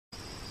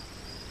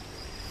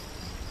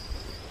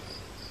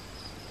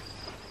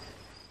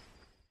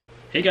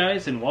Hey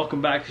guys, and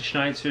welcome back to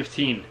Schneid's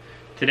 15.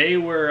 Today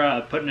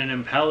we're putting an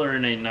impeller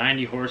in a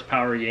 90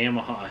 horsepower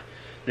Yamaha.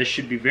 This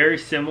should be very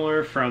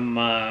similar from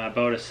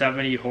about a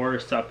 70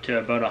 horse up to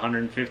about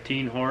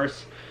 115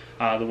 horse.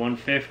 The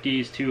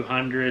 150s,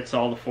 200s,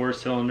 all the 4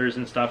 cylinders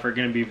and stuff are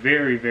going to be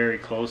very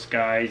close,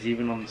 guys.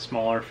 Even on the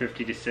smaller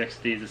 50 to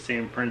 60, the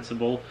same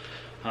principle.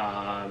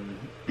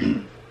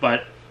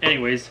 But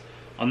anyways,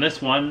 on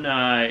this one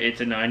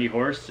it's a 90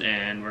 horse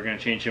and we're going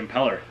to change the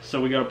impeller.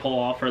 So we got to pull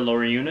off our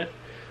lower unit.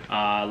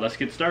 Let's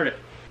get started.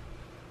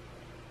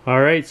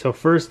 Alright, so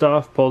first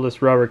off, pull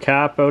this rubber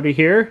cap out of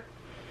here.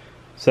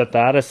 Set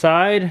that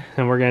aside,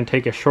 and we're going to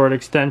take a short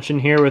extension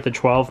here with a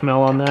 12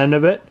 mil on the end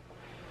of it.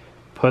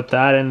 Put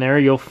that in there.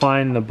 You'll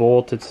find the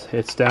bolt.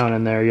 It's down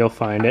in there. You'll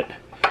find it.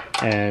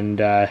 And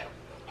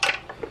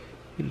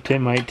it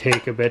might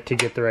take a bit to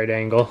get the right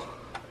angle.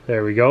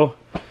 There we go.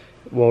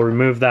 We'll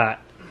remove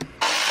that.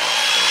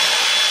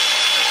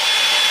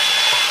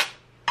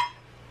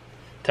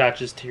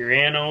 Attaches to your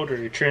anode or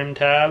your trim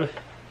tab.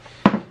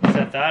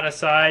 Set that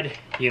aside.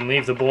 You can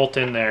leave the bolt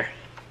in there.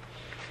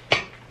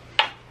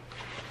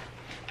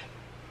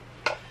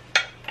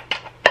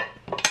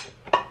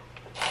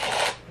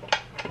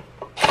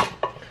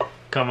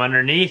 Come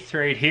underneath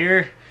right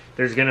here.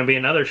 There's going to be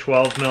another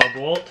 12 mil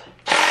bolt.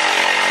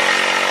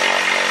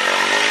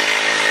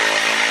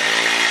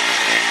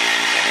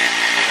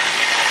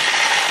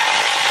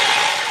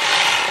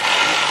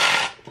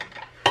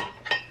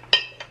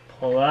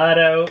 Pull that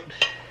out.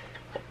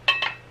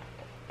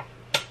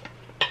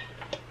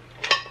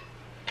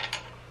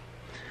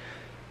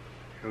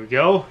 Here we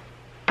go.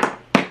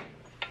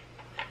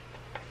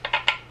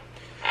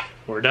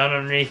 We're done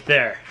underneath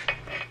there.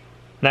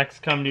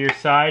 Next, come to your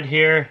side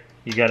here.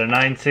 You got a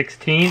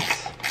 9/16.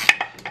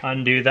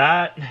 Undo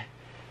that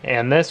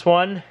and this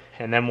one,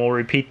 and then we'll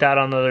repeat that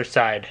on the other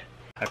side.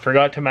 I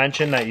forgot to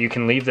mention that you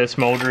can leave this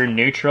motor in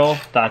neutral.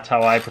 That's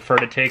how I prefer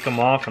to take them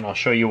off, and I'll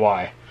show you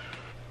why.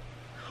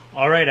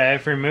 Alright, I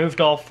have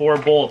removed all 4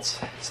 bolts.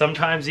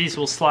 Sometimes these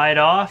will slide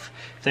off.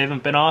 If they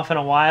haven't been off in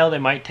a while, they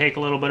might take a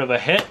little bit of a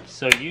hit.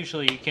 So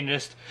usually you can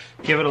just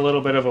give it a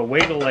little bit of a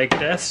wiggle like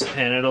this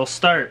and it'll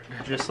start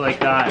just like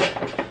that.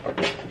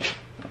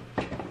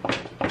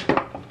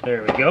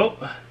 There we go.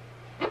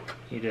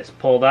 You just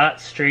pull that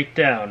straight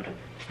down.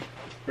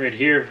 Right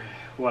here,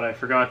 what I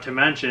forgot to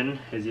mention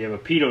is you have a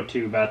pitot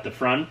tube at the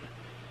front.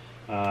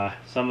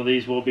 Some of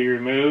these will be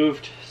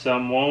removed,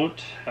 some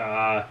won't.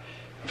 I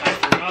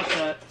forgot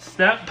that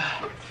step.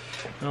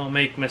 I'll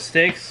make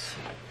mistakes.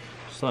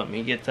 Just let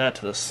me get that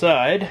to the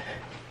side.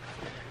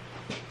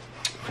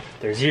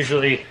 There's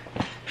usually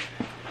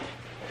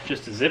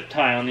just a zip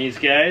tie on these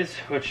guys,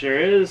 which there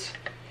is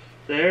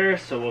there,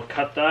 so we'll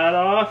cut that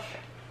off.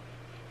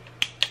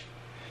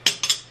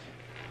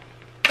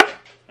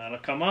 That'll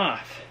come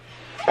off.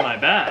 My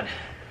bad.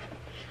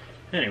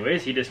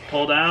 Anyways, you just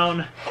pull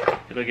down,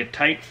 it'll get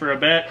tight for a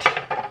bit,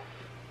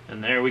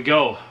 and there we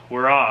go,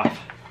 we're off.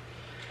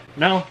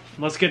 Now,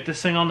 let's get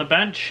this thing on the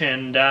bench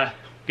and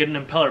get an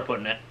impeller put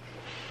in it.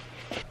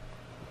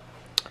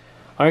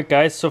 Alright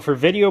guys, so for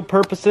video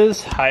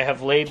purposes, I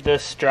have laid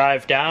this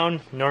drive down.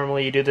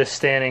 Normally you do this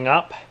standing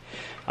up.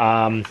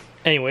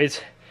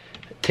 Anyways,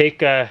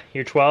 take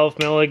your 12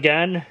 mil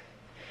again,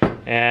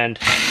 and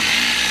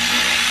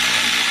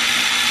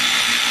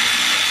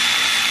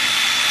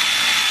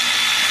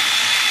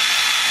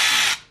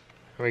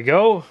there we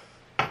go.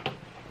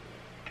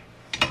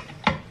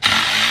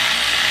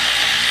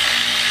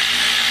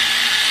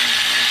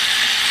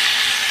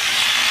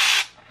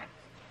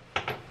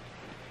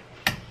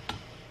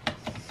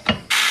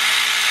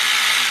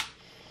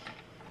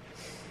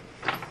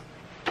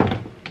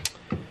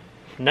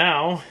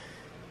 Now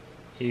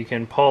you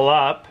can pull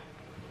up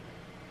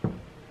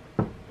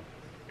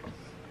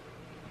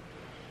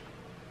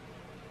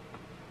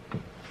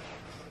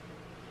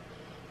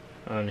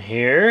on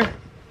here.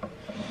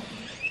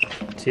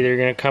 It's either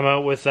going to come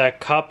out with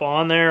that cup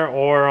on there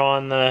or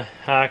on the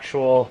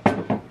actual,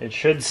 it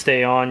should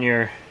stay on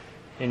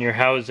in your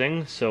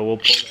housing, so we'll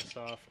pull this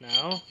off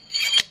now.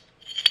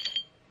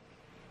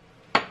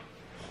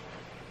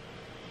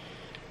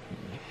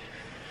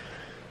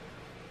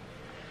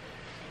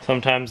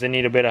 Sometimes they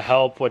need a bit of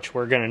help, which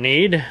we're going to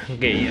need. I'll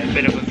get you a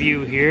bit of a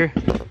view here.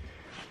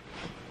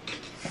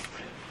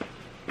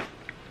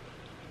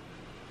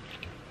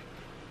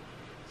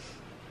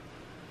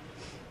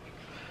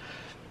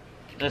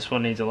 This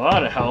one needs a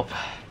lot of help.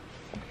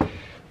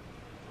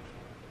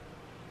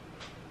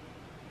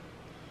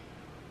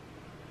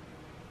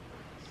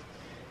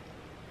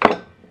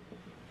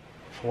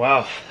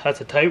 Wow,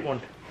 that's a tight one.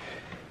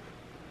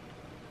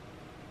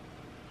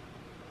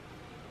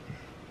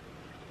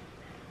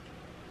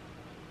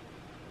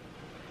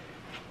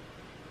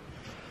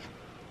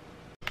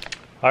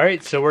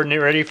 Alright, so we're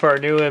ready for our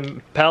new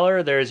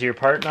impeller. There's your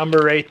part number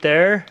right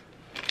there.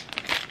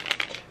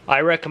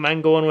 I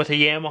recommend going with a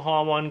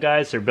Yamaha one,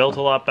 guys. They're built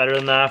a lot better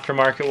than the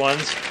aftermarket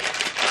ones.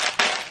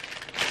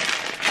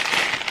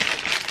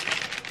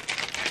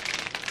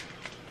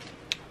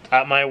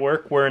 At my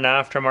work, we're an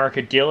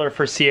aftermarket dealer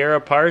for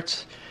Sierra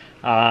parts.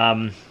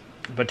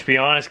 But to be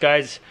honest,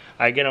 guys,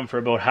 I get them for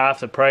about half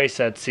the price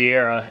at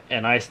Sierra,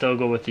 and I still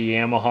go with the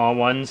Yamaha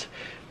ones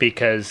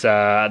because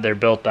they're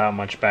built that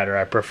much better.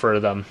 I prefer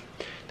them.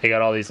 They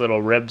got all these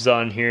little ribs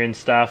on here and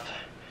stuff.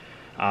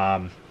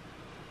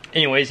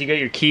 Anyways, you got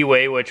your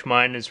keyway, which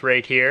mine is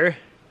right here,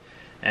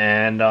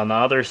 and on the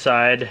other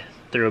side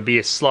there will be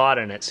a slot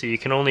in it, so you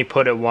can only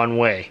put it one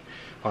way.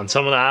 On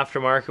some of the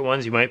aftermarket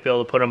ones you might be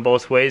able to put them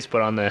both ways,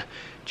 but on the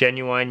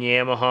genuine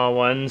Yamaha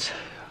ones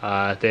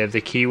they have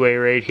the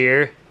keyway right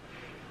here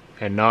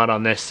and not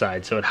on this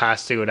side, so it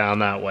has to go down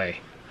that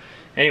way.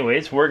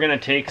 Anyways, we're gonna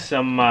take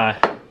some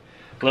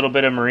little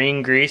bit of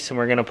marine grease and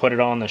we're gonna put it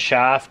on the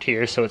shaft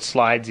here so it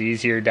slides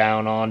easier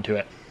down onto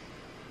it.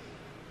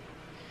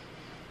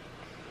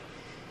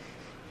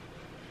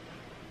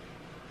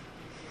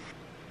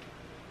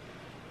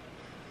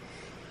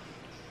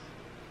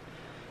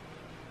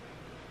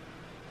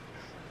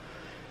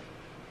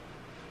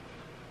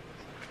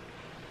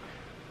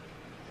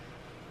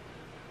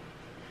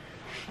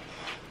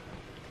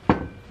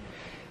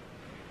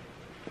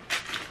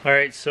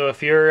 Alright, so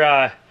if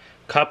your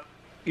cup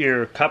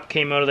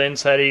came out of the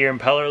inside of your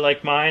impeller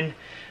like mine,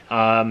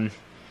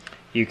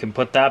 you can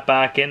put that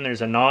back in.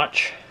 There's a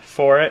notch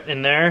for it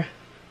in there.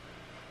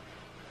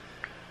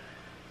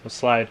 We'll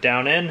slide it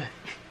down in.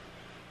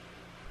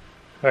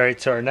 Alright,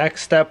 so our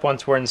next step,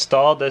 once we're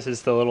installed, this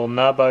is the little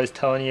nub I was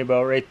telling you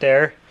about right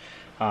there.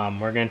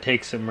 We're going to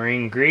take some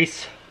marine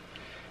grease,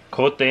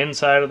 coat the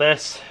inside of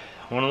this.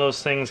 One of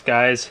those things,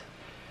 guys,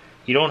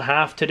 you don't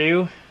have to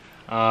do.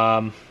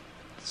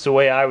 It's the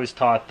way I was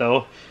taught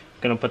though.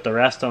 Gonna put the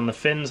rest on the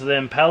fins of the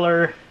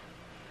impeller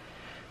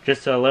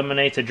just to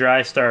eliminate the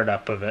dry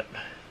startup of it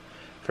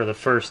for the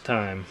first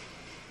time.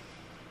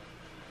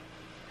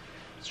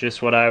 It's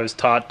just what I was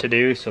taught to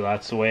do, so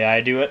that's the way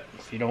I do it.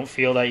 If you don't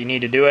feel that you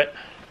need to do it,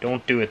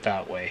 don't do it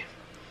that way.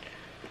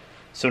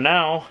 So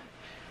now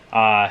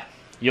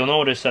you'll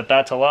notice that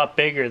that's a lot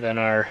bigger than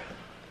our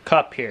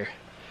cup here.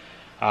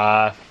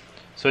 So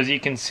as you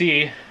can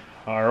see,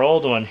 our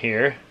old one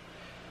here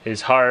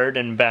is hard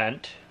and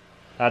bent.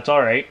 That's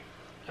alright.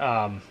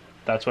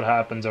 That's what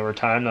happens over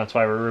time. That's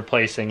why we're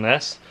replacing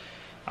this.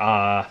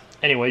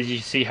 Anyways, you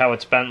see how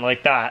it's bent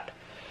like that.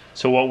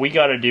 So what we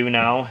got to do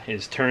now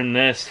is turn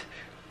this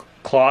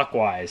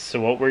clockwise. So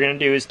what we're going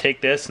to do is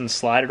take this and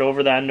slide it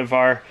over the end of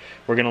our,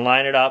 we're going to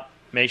line it up,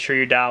 make sure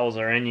your dowels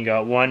are in. You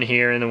got one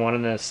here and then one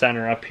in the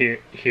center up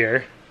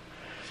here.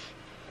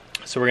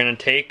 So we're going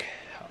to take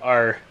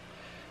our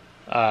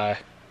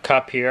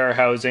cup here, our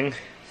housing,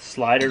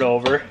 slide it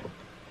over.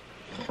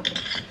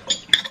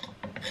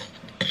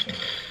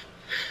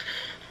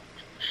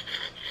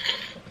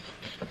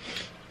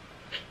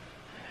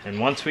 And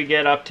once we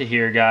get up to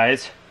here,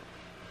 guys,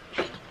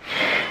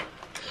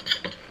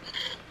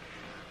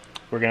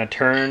 we're going to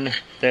turn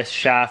this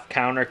shaft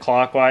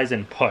counterclockwise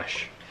and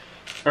push.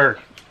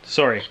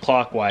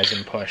 Clockwise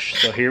and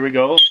push. So here we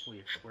go.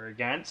 We're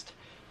against.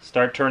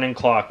 Start turning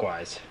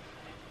clockwise.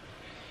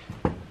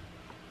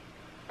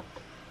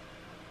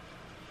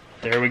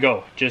 There we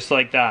go. Just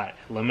like that.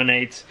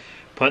 Eliminates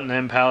putting the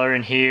impeller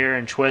in here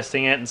and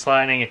twisting it and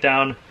sliding it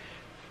down.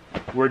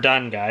 We're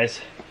done,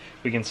 guys.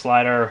 We can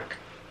slide our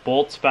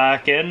bolts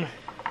back in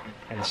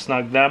and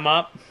snug them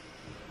up.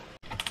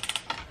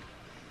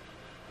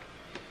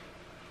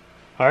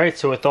 Alright,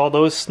 so with all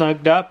those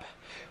snugged up,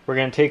 we're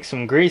going to take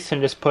some grease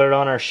and just put it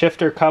on our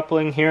shifter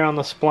coupling here on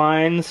the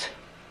splines.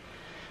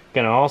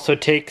 Going to also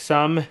take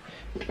some,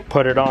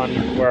 put it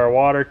on where our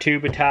water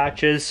tube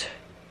attaches.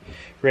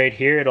 Right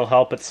here, it'll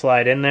help it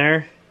slide in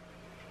there.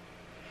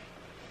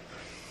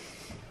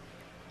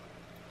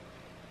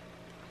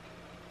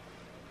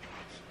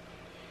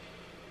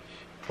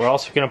 We're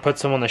also going to put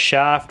some on the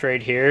shaft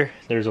right here.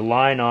 There's a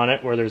line on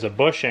it where there's a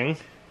bushing.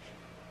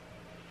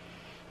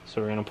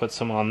 So we're going to put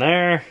some on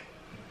there.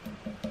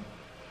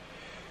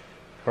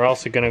 We're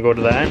also going to go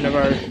to the end of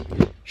our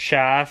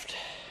shaft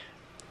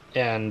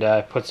and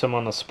put some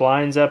on the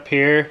splines up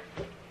here.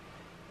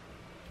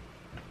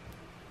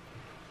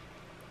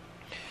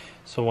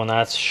 So when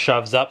that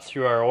shoves up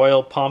through our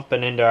oil pump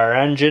and into our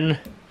engine,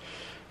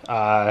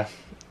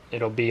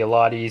 it'll be a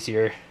lot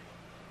easier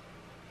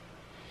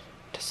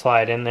to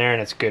slide in there,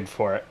 and it's good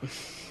for it.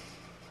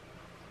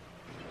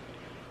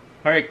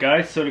 Alright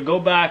guys, so to go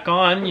back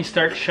on, you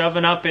start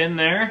shoving up in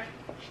there.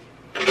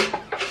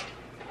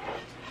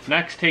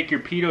 Next, take your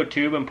pitot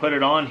tube and put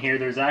it on here.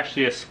 There's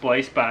actually a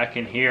splice back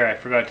in here. I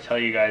forgot to tell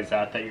you guys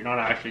that you're not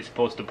actually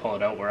supposed to pull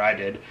it out where I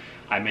did.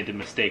 I made the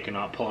mistake of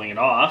not pulling it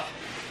off.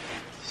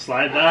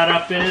 Slide that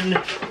up in,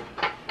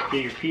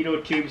 get your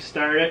pitot tube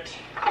started,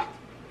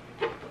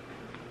 and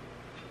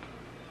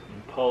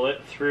pull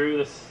it through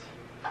this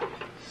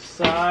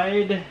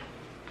side.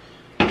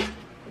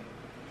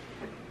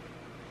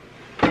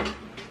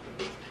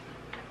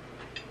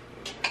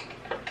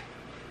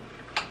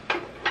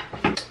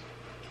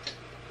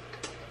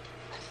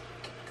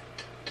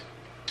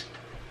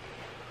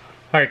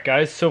 Alright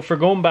guys, so for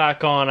going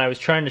back on, I was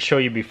trying to show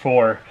you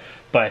before,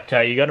 but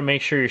you got to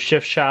make sure your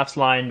shift shaft's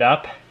lined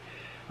up.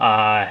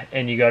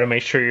 and you got to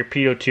make sure your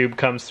pitot tube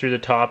comes through the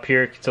top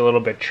here. It's a little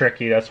bit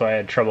tricky, that's why I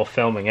had trouble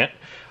filming it.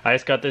 I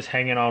just got this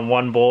hanging on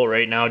one bolt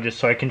right now just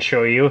so I can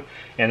show you,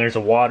 and there's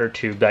a water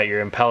tube that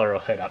your impeller will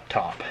hit up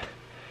top.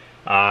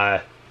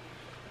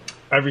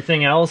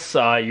 Everything else,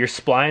 your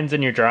splines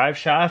and your drive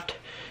shaft,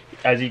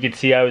 as you can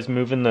see I was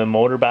moving the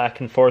motor back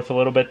and forth a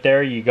little bit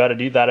there. You got to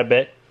do that a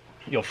bit.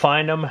 You'll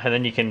find them, and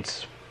then you can,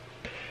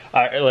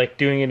 like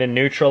doing it in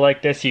neutral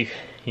like this, you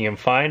can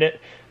find it,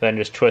 then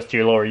just twist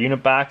your lower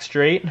unit back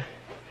straight,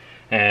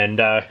 and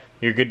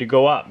you're good to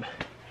go up.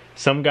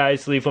 Some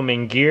guys leave them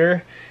in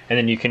gear, and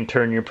then you can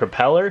turn your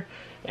propeller,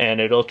 and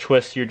it'll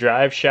twist your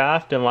drive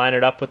shaft and line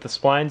it up with the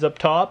splines up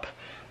top.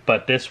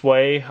 But this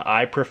way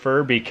I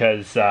prefer,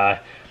 because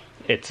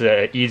it's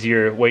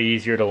way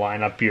easier to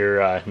line up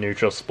your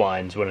neutral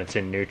splines when it's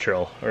in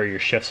neutral, or your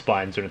shift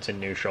splines when it's in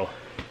neutral.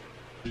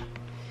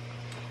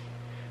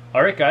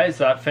 Alright guys,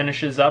 that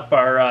finishes up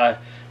our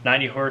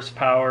 90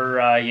 horsepower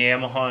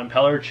Yamaha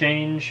impeller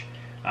change.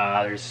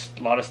 There's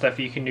a lot of stuff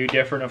you can do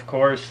different, of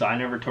course. I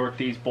never torque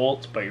these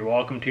bolts, but you're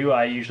welcome to.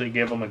 I usually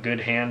give them a good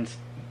hand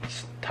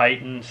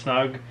tight and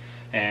snug,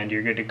 and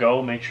you're good to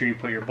go. Make sure you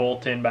put your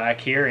bolt in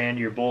back here and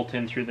your bolt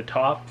in through the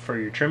top for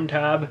your trim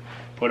tab.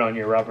 Put on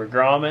your rubber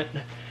grommet,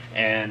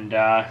 and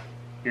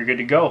you're good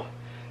to go.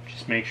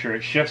 Just make sure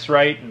it shifts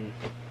right and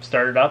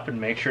start it up, and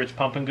make sure it's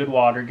pumping good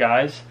water,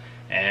 guys,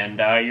 and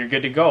you're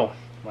good to go.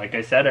 Like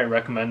I said, I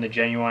recommend the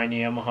genuine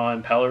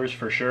Yamaha impellers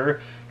for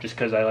sure, just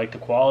because I like the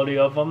quality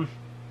of them.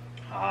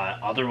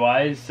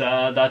 Otherwise,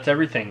 that's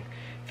everything.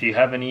 If you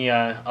have any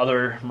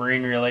other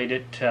marine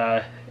related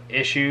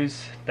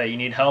issues that you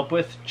need help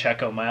with,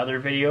 check out my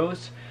other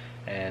videos,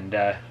 and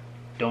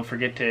don't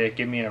forget to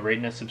give me a rate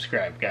and a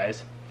subscribe,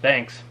 guys.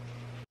 Thanks.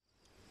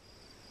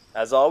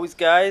 As always,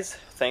 guys,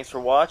 thanks for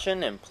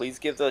watching, and please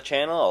give the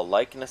channel a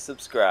like and a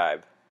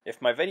subscribe.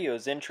 If my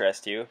videos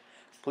interest you,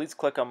 please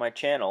click on my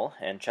channel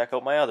and check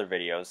out my other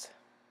videos.